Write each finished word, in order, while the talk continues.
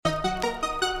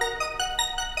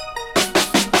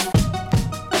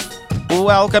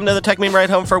Welcome to the Tech Meme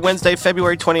Ride Home for Wednesday,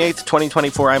 February 28th,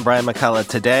 2024. I'm Brian McCullough.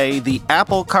 Today, the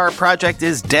Apple Car project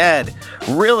is dead.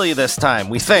 Really this time,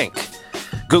 we think.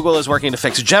 Google is working to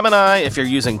fix Gemini. If you're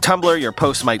using Tumblr, your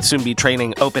posts might soon be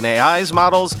training OpenAI's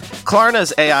models.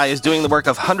 Klarna's AI is doing the work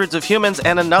of hundreds of humans,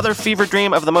 and another fever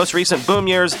dream of the most recent boom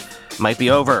years might be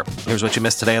over. Here's what you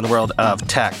missed today in the world of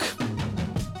tech.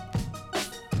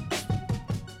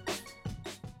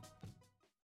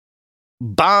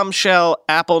 Bombshell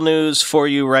Apple news for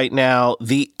you right now.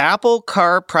 The Apple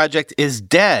Car project is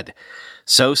dead.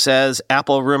 So says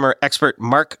Apple rumor expert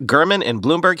Mark Gurman in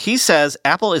Bloomberg. He says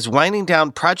Apple is winding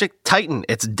down Project Titan,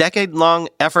 its decade-long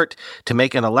effort to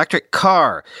make an electric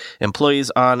car.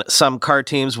 Employees on some car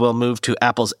teams will move to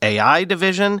Apple's AI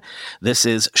division. This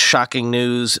is shocking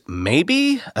news.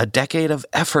 Maybe a decade of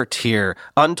effort here.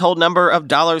 Untold number of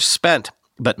dollars spent.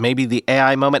 But maybe the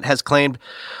AI moment has claimed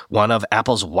one of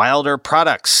Apple's wilder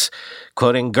products.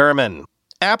 Quoting Gurman,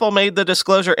 Apple made the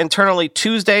disclosure internally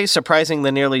Tuesday, surprising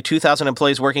the nearly 2,000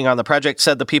 employees working on the project,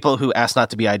 said the people who asked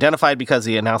not to be identified because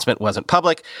the announcement wasn't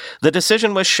public. The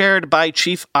decision was shared by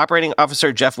Chief Operating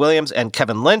Officer Jeff Williams and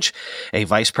Kevin Lynch, a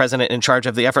vice president in charge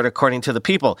of the effort, according to the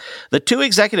people. The two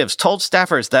executives told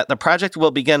staffers that the project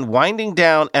will begin winding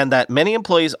down and that many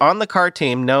employees on the car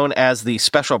team, known as the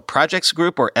Special Projects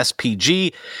Group, or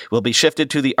SPG, will be shifted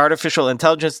to the Artificial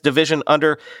Intelligence Division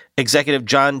under Executive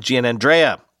John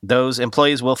Gianandrea. Those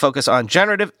employees will focus on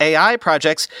generative AI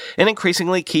projects, an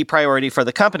increasingly key priority for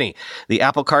the company. The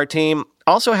Apple Car team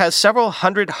also has several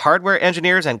hundred hardware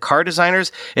engineers and car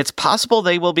designers. It's possible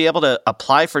they will be able to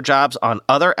apply for jobs on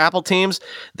other Apple teams.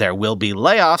 There will be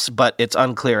layoffs, but it's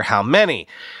unclear how many.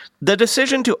 The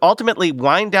decision to ultimately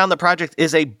wind down the project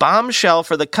is a bombshell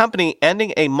for the company,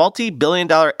 ending a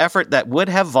multi-billion-dollar effort that would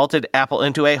have vaulted Apple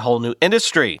into a whole new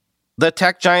industry. The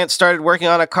tech giant started working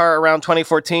on a car around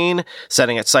 2014,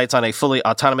 setting its sights on a fully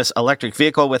autonomous electric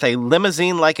vehicle with a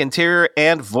limousine-like interior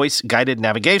and voice-guided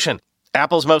navigation.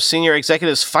 Apple's most senior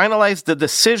executives finalized the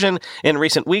decision in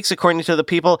recent weeks, according to the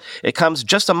people. It comes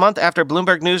just a month after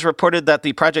Bloomberg News reported that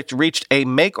the project reached a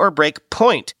make-or-break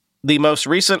point. The most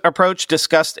recent approach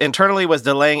discussed internally was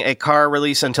delaying a car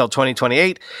release until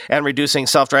 2028 and reducing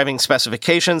self-driving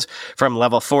specifications from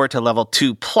level 4 to level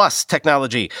 2 plus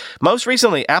technology. Most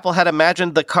recently, Apple had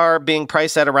imagined the car being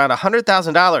priced at around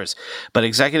 $100,000, but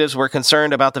executives were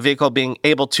concerned about the vehicle being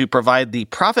able to provide the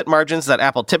profit margins that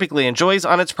Apple typically enjoys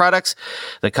on its products.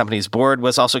 The company's board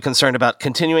was also concerned about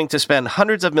continuing to spend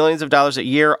hundreds of millions of dollars a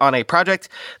year on a project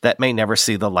that may never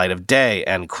see the light of day,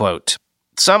 end quote.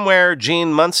 Somewhere,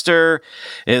 Gene Munster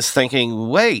is thinking,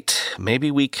 wait,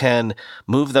 maybe we can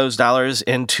move those dollars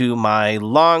into my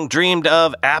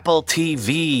long-dreamed-of Apple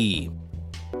TV.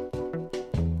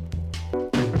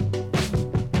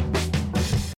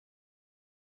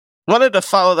 Wanted to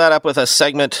follow that up with a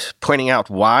segment pointing out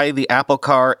why the Apple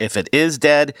Car, if it is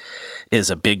dead, is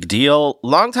a big deal.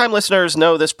 Longtime listeners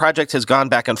know this project has gone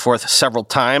back and forth several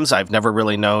times. I've never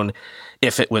really known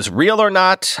if it was real or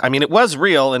not. I mean, it was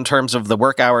real in terms of the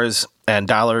work hours and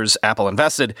dollars Apple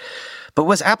invested, but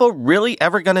was Apple really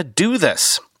ever going to do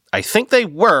this? I think they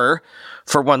were,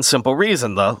 for one simple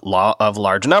reason, the law of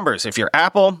large numbers. If you're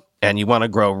Apple and you want to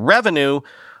grow revenue,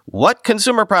 what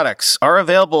consumer products are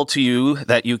available to you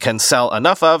that you can sell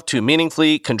enough of to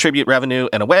meaningfully contribute revenue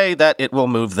in a way that it will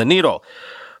move the needle?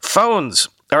 Phones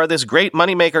are this great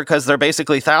moneymaker because they're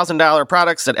basically $1,000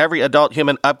 products that every adult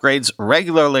human upgrades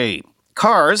regularly.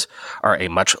 Cars are a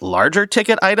much larger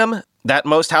ticket item that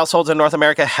most households in North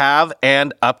America have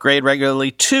and upgrade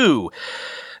regularly too.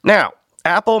 Now,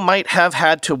 Apple might have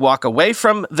had to walk away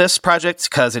from this project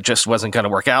because it just wasn't going to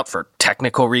work out for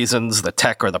technical reasons, the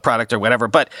tech or the product or whatever.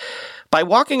 But by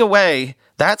walking away,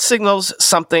 that signals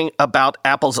something about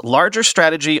Apple's larger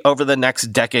strategy over the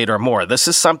next decade or more. This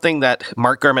is something that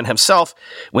Mark Gurman himself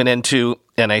went into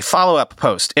in a follow-up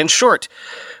post. In short,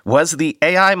 was the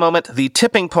AI moment the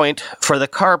tipping point for the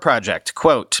car project?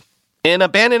 Quote, in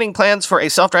abandoning plans for a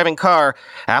self-driving car,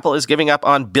 Apple is giving up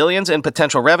on billions in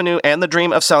potential revenue and the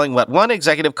dream of selling what one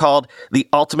executive called the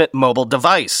ultimate mobile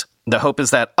device. The hope is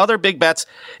that other big bets,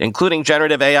 including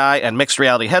generative AI and mixed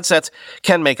reality headsets,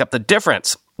 can make up the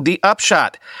difference. The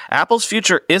upshot, Apple's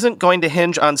future isn't going to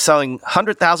hinge on selling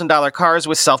 $100,000 cars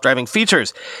with self-driving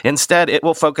features. Instead, it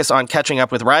will focus on catching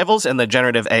up with rivals in the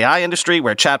generative AI industry,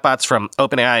 where chatbots from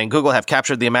OpenAI and Google have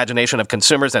captured the imagination of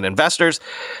consumers and investors.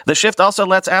 The shift also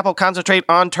lets Apple concentrate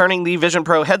on turning the Vision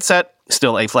Pro headset,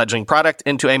 still a fledgling product,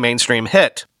 into a mainstream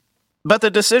hit. But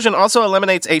the decision also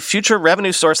eliminates a future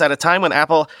revenue source at a time when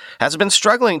Apple has been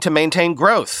struggling to maintain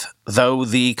growth. Though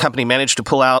the company managed to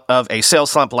pull out of a sales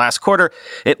slump last quarter,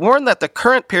 it warned that the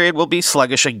current period will be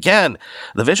sluggish again.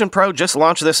 The Vision Pro just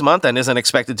launched this month and isn't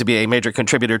expected to be a major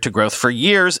contributor to growth for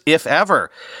years, if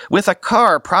ever. With a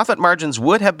car, profit margins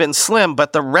would have been slim,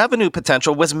 but the revenue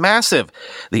potential was massive.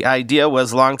 The idea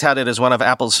was long touted as one of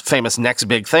Apple's famous next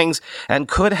big things and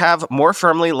could have more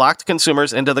firmly locked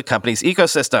consumers into the company's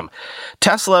ecosystem.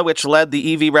 Tesla, which led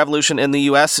the EV revolution in the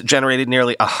U.S., generated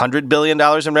nearly $100 billion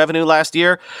in revenue last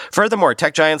year. Furthermore,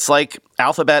 tech giants like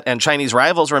Alphabet and Chinese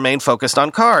rivals remain focused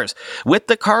on cars. With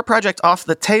the car project off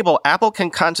the table, Apple can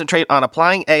concentrate on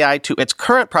applying AI to its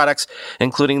current products,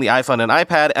 including the iPhone and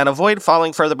iPad, and avoid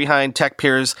falling further behind tech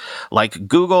peers like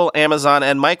Google, Amazon,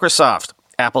 and Microsoft.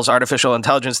 Apple's artificial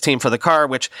intelligence team for the car,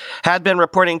 which had been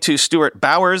reporting to Stuart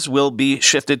Bowers, will be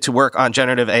shifted to work on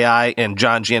generative AI in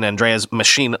John Gianandrea's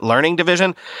machine learning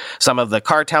division. Some of the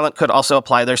car talent could also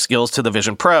apply their skills to the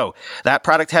Vision Pro. That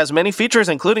product has many features,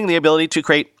 including the ability to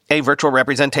create a virtual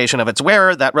representation of its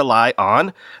wearer that rely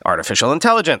on artificial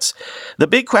intelligence. The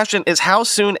big question is how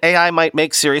soon AI might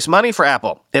make serious money for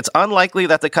Apple. It's unlikely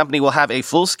that the company will have a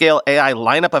full-scale AI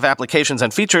lineup of applications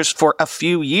and features for a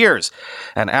few years,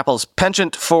 and Apple's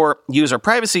penchant for user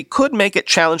privacy could make it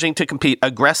challenging to compete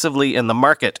aggressively in the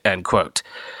market, end quote.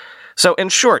 So in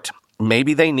short,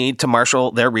 maybe they need to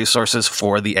marshal their resources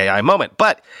for the AI moment.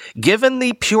 But given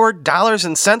the pure dollars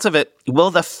and cents of it,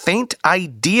 will the faint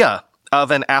idea of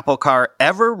an Apple car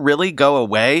ever really go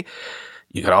away?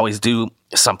 You could always do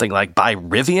something like buy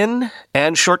Rivian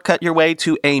and shortcut your way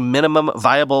to a minimum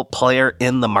viable player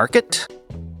in the market.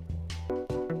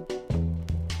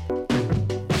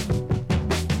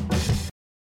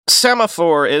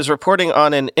 Semaphore is reporting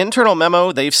on an internal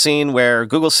memo they've seen where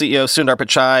Google CEO Sundar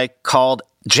Pichai called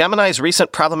Gemini's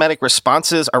recent problematic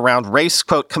responses around race,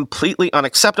 quote, completely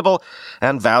unacceptable,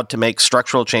 and vowed to make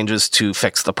structural changes to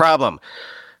fix the problem.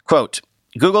 Quote,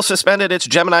 Google suspended its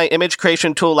Gemini image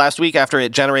creation tool last week after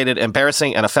it generated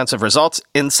embarrassing and offensive results,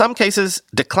 in some cases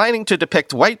declining to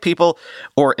depict white people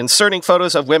or inserting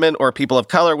photos of women or people of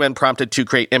color when prompted to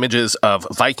create images of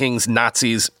Vikings,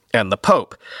 Nazis, and the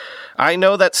Pope. I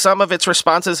know that some of its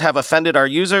responses have offended our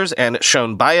users and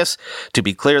shown bias. To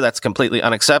be clear, that's completely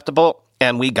unacceptable.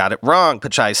 And we got it wrong,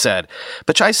 Pichai said.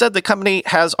 Pichai said the company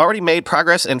has already made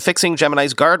progress in fixing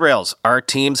Gemini's guardrails. Our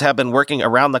teams have been working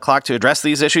around the clock to address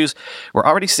these issues. We're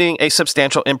already seeing a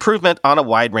substantial improvement on a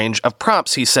wide range of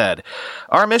prompts, he said.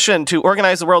 Our mission to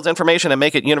organize the world's information and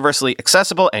make it universally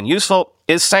accessible and useful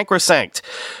is sacrosanct.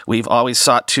 We've always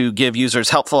sought to give users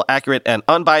helpful, accurate, and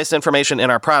unbiased information in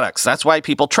our products. That's why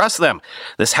people trust them.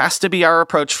 This has to be our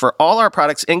approach for all our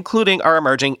products, including our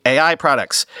emerging AI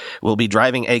products. We'll be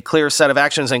driving a clear set of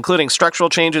actions, including structural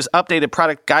changes, updated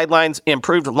product guidelines,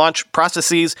 improved launch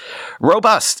processes,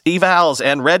 robust evals,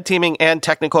 and red teaming and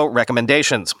technical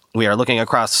recommendations. We are looking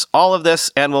across all of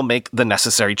this and will make the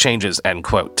necessary changes, end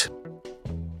quote.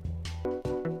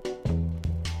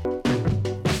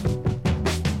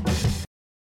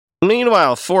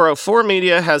 Meanwhile, 404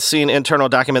 Media has seen internal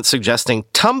documents suggesting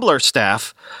Tumblr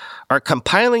staff are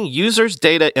compiling users'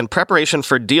 data in preparation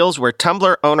for deals where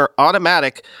Tumblr owner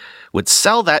Automatic would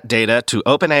sell that data to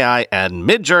OpenAI and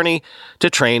Midjourney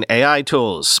to train AI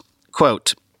tools.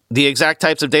 Quote, the exact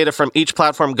types of data from each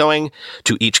platform going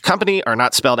to each company are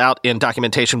not spelled out in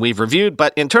documentation we've reviewed,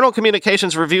 but internal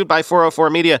communications reviewed by 404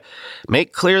 Media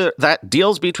make clear that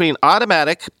deals between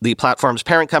Automatic, the platform's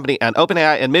parent company, and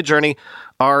OpenAI and Midjourney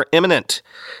are imminent.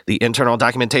 The internal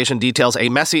documentation details a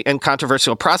messy and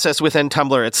controversial process within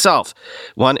Tumblr itself.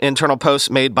 One internal post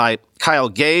made by Kyle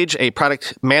Gage, a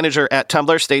product manager at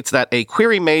Tumblr, states that a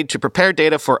query made to prepare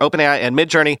data for OpenAI and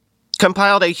Midjourney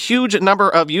compiled a huge number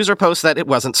of user posts that it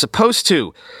wasn't supposed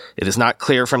to. It is not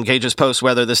clear from Gage's post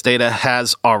whether this data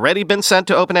has already been sent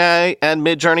to OpenAI and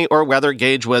Midjourney or whether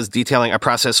Gage was detailing a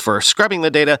process for scrubbing the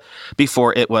data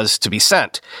before it was to be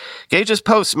sent. Gage's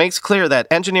post makes clear that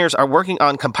engineers are working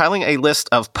on compiling a list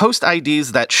of post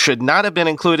IDs that should not have been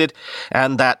included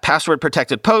and that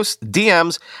password-protected posts,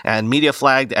 DMs, and media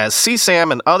flagged as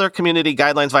CSAM and other community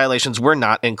guidelines violations were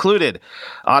not included.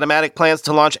 Automatic plans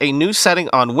to launch a new setting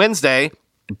on Wednesday,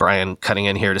 Brian cutting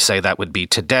in here to say that would be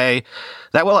today,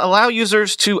 that will allow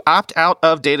users to opt out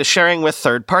of data sharing with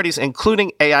third parties,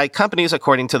 including AI companies,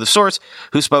 according to the source,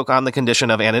 who spoke on the condition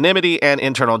of anonymity and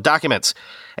internal documents.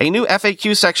 A new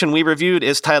FAQ section we reviewed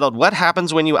is titled, What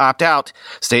Happens When You Opt Out?,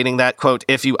 stating that, quote,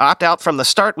 if you opt out from the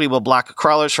start, we will block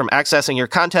crawlers from accessing your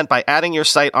content by adding your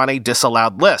site on a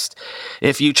disallowed list.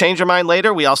 If you change your mind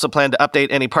later, we also plan to update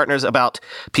any partners about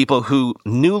people who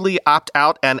newly opt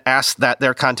out and ask that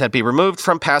their content be removed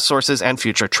from past sources and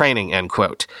future training, end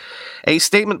quote. A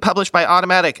statement published by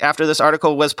Automattic after this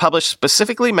article was published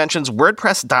specifically mentions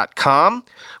WordPress.com,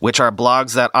 which are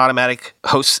blogs that Automattic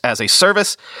hosts as a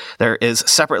service. There is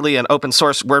separately an open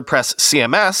source WordPress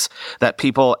CMS that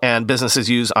people and businesses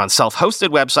use on self-hosted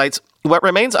websites. What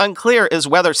remains unclear is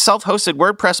whether self-hosted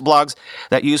WordPress blogs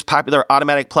that use popular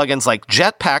Automattic plugins like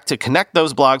Jetpack to connect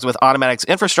those blogs with Automattic's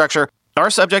infrastructure are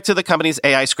subject to the company's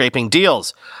AI scraping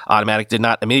deals. Automattic did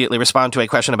not immediately respond to a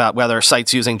question about whether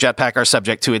sites using Jetpack are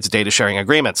subject to its data sharing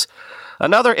agreements.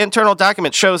 Another internal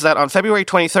document shows that on February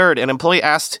 23rd, an employee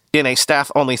asked in a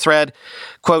staff-only thread,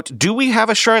 quote, "Do we have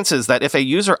assurances that if a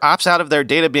user opts out of their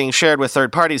data being shared with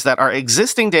third parties that our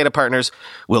existing data partners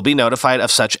will be notified of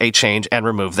such a change and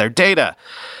remove their data?"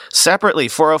 Separately,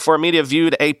 404 Media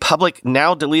viewed a public,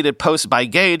 now-deleted post by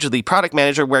Gage, the product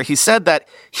manager, where he said that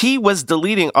he was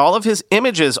deleting all of his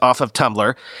images off of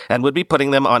Tumblr and would be putting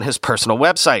them on his personal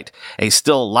website. A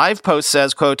still live post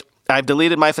says, quote, "I've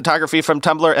deleted my photography from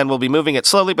Tumblr and will be moving it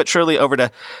slowly but surely over to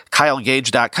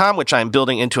kylegage.com, which I'm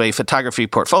building into a photography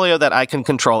portfolio that I can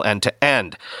control end to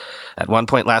end." At one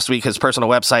point last week, his personal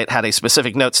website had a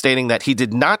specific note stating that he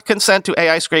did not consent to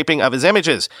AI scraping of his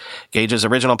images. Gage's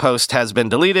original post has been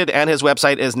deleted, and his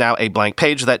website is now a blank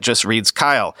page that just reads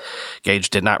Kyle. Gage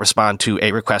did not respond to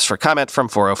a request for comment from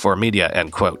 404 Media,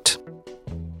 end quote.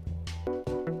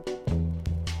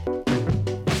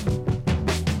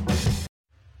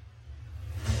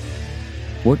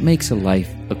 What makes a life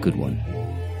a good one?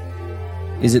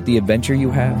 Is it the adventure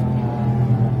you have?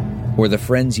 Or the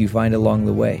friends you find along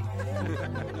the way?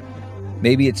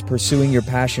 Maybe it's pursuing your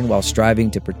passion while striving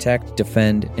to protect,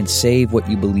 defend, and save what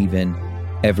you believe in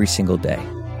every single day.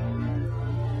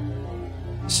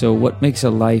 So what makes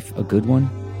a life a good one?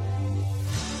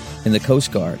 In the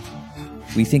Coast Guard,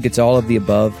 we think it's all of the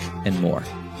above and more.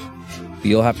 But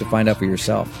you'll have to find out for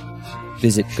yourself.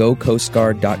 Visit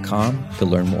gocoastguard.com to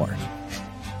learn more.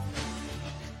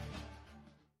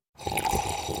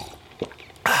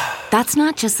 That's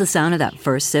not just the sound of that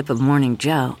first sip of Morning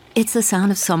Joe. It's the sound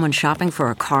of someone shopping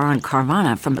for a car on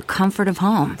Carvana from the comfort of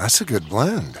home. That's a good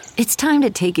blend. It's time to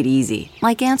take it easy,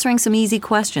 like answering some easy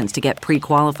questions to get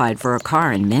pre-qualified for a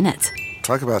car in minutes.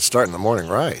 Talk about starting the morning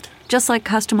right. Just like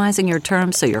customizing your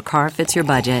terms so your car fits your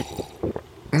budget.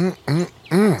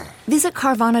 Visit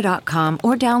Carvana.com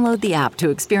or download the app to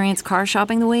experience car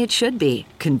shopping the way it should be.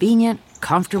 Convenient,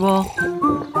 comfortable.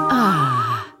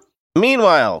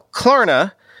 Meanwhile,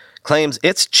 Klarna claims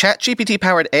its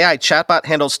ChatGPT-powered AI chatbot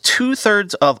handles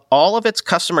 2/3 of all of its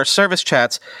customer service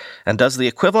chats and does the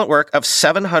equivalent work of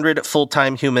 700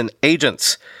 full-time human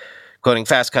agents. Quoting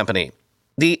Fast Company,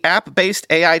 the app-based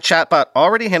AI chatbot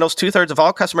already handles 2/3 of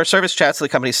all customer service chats, the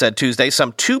company said Tuesday,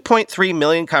 some 2.3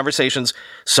 million conversations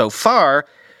so far,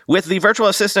 with the virtual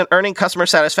assistant earning customer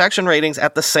satisfaction ratings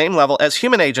at the same level as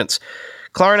human agents.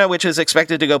 Klarna, which is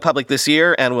expected to go public this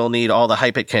year and will need all the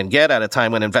hype it can get at a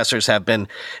time when investors have been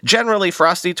generally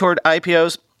frosty toward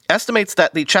IPOs, estimates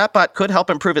that the chatbot could help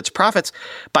improve its profits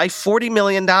by $40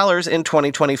 million in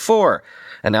 2024.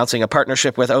 Announcing a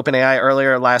partnership with OpenAI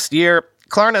earlier last year,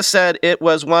 Klarna said it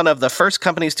was one of the first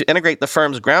companies to integrate the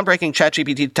firm's groundbreaking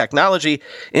ChatGPT technology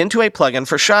into a plugin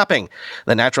for shopping.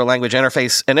 The natural language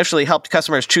interface initially helped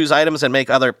customers choose items and make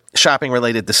other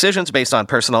shopping-related decisions based on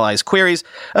personalized queries,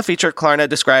 a feature Klarna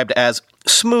described as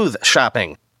smooth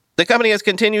shopping. The company has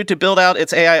continued to build out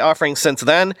its AI offerings since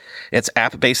then. Its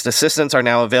app-based assistants are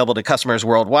now available to customers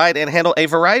worldwide and handle a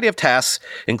variety of tasks,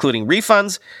 including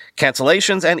refunds,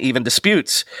 cancellations, and even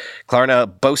disputes. Klarna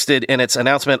boasted in its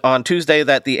announcement on Tuesday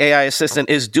that the AI assistant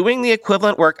is doing the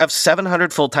equivalent work of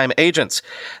 700 full-time agents.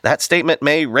 That statement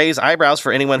may raise eyebrows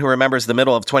for anyone who remembers the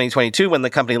middle of 2022 when the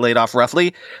company laid off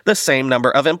roughly the same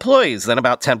number of employees, then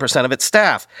about 10% of its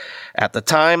staff. At the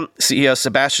time, CEO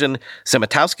Sebastian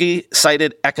Siemiatowski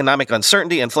cited economic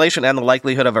uncertainty, inflation, and the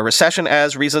likelihood of a recession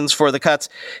as reasons for the cuts.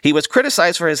 He was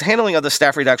criticized for his handling of the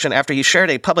staff reduction after he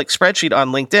shared a public spreadsheet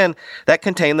on LinkedIn that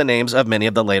contained the names of many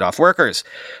of the laid-off workers.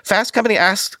 Fast Company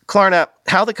asked Klarna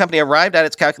how the company arrived at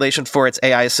its calculation for its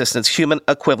AI assistant's human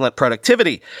equivalent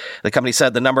productivity. The company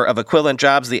said the number of equivalent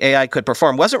jobs the AI could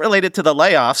perform wasn't related to the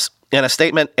layoffs. In a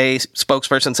statement, a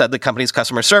spokesperson said the company's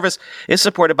customer service is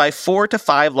supported by 4 to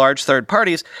 5 large third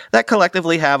parties that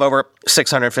collectively have over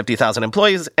 650,000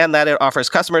 employees, and that it offers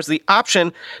customers the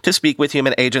option to speak with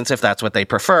human agents if that's what they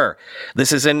prefer.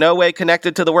 This is in no way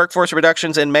connected to the workforce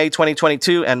reductions in May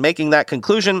 2022, and making that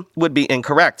conclusion would be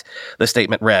incorrect, the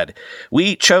statement read.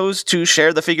 We chose to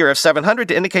share the figure of 700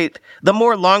 to indicate the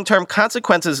more long-term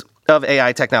consequences of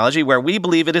AI technology, where we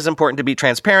believe it is important to be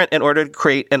transparent in order to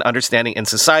create an understanding in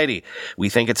society. We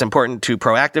think it's important to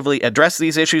proactively address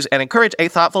these issues and encourage a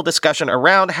thoughtful discussion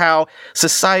around how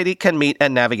society can meet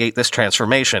and navigate this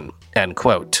transformation. End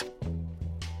quote.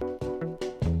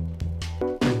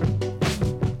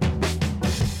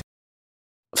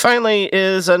 Finally,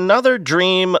 is another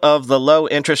dream of the low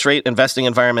interest rate investing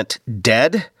environment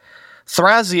dead?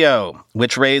 Thrasio,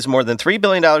 which raised more than $3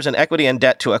 billion in equity and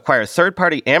debt to acquire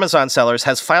third-party Amazon sellers,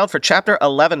 has filed for Chapter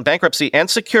 11 bankruptcy and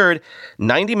secured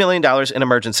 $90 million in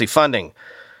emergency funding.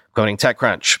 Quoting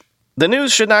TechCrunch, the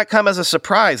news should not come as a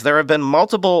surprise. There have been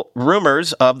multiple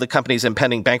rumors of the company's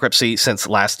impending bankruptcy since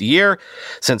last year.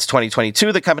 Since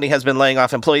 2022, the company has been laying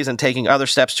off employees and taking other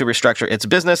steps to restructure its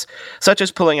business, such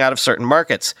as pulling out of certain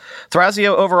markets.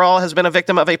 Thrasio overall has been a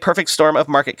victim of a perfect storm of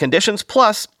market conditions,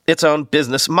 plus its own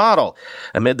business model.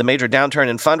 Amid the major downturn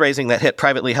in fundraising that hit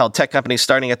privately held tech companies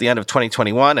starting at the end of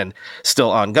 2021 and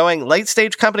still ongoing,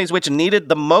 late-stage companies which needed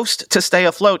the most to stay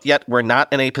afloat yet were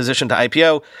not in a position to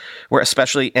IPO were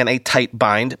especially in a tight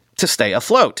bind to stay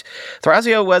afloat.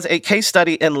 Thrasio was a case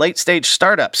study in late-stage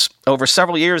startups. Over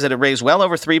several years, it had raised well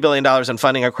over $3 billion in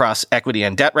funding across equity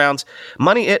and debt rounds,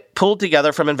 money it pulled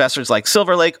together from investors like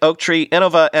Silver Lake, Oaktree,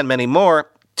 Innova, and many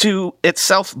more, to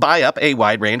itself buy up a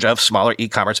wide range of smaller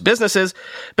e-commerce businesses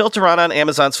built to run on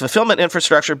Amazon's fulfillment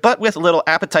infrastructure, but with little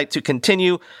appetite to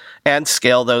continue and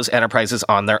scale those enterprises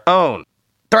on their own.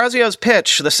 Thrasio's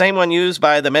pitch, the same one used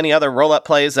by the many other roll-up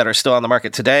plays that are still on the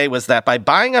market today, was that by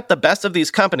buying up the best of these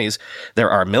companies, there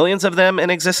are millions of them in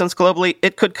existence globally,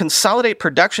 it could consolidate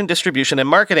production, distribution, and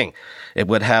marketing. It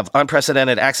would have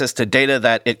unprecedented access to data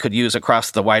that it could use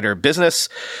across the wider business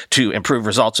to improve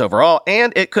results overall,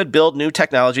 and it could build new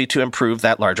technology to improve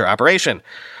that larger operation.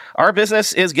 Our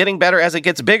business is getting better as it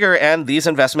gets bigger, and these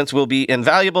investments will be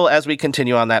invaluable as we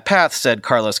continue on that path, said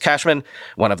Carlos Cashman,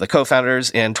 one of the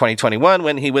co-founders in 2021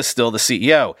 when he was still the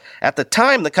CEO. At the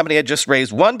time, the company had just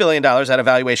raised $1 billion at a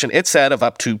valuation, it said, of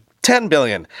up to $10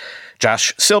 billion.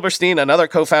 Josh Silberstein, another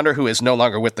co-founder who is no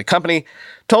longer with the company,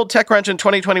 told TechCrunch in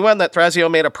 2021 that Thrasio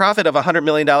made a profit of $100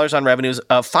 million on revenues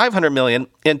of $500 million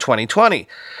in 2020.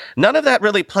 None of that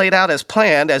really played out as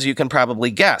planned, as you can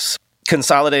probably guess.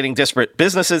 Consolidating disparate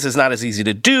businesses is not as easy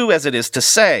to do as it is to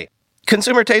say.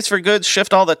 Consumer tastes for goods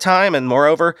shift all the time, and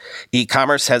moreover,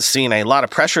 e-commerce has seen a lot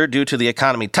of pressure due to the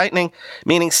economy tightening,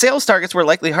 meaning sales targets were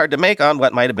likely hard to make on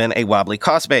what might have been a wobbly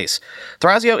cost base.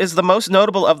 Thrasio is the most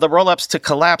notable of the roll-ups to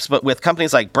collapse, but with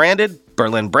companies like Branded,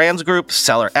 Berlin Brands Group,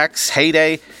 SellerX,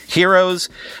 Heyday, Heroes,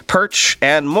 Perch,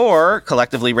 and more,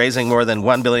 collectively raising more than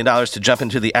 $1 billion to jump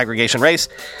into the aggregation race,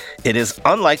 it is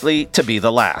unlikely to be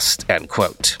the last, end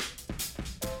quote.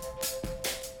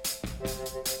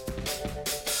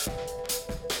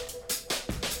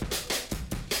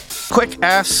 Quick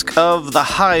ask of the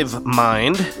hive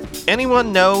mind.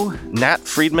 Anyone know Nat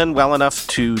Friedman well enough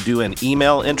to do an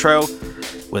email intro?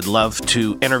 Would love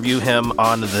to interview him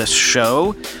on this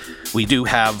show. We do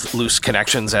have loose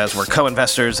connections as we're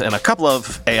co-investors in a couple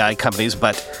of AI companies,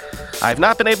 but I've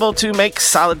not been able to make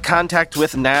solid contact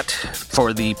with Nat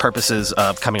for the purposes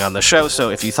of coming on the show.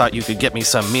 So if you thought you could get me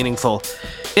some meaningful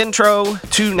intro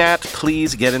to Nat,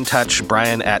 please get in touch.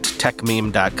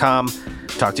 Brian@techmeme.com.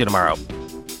 Talk to you tomorrow.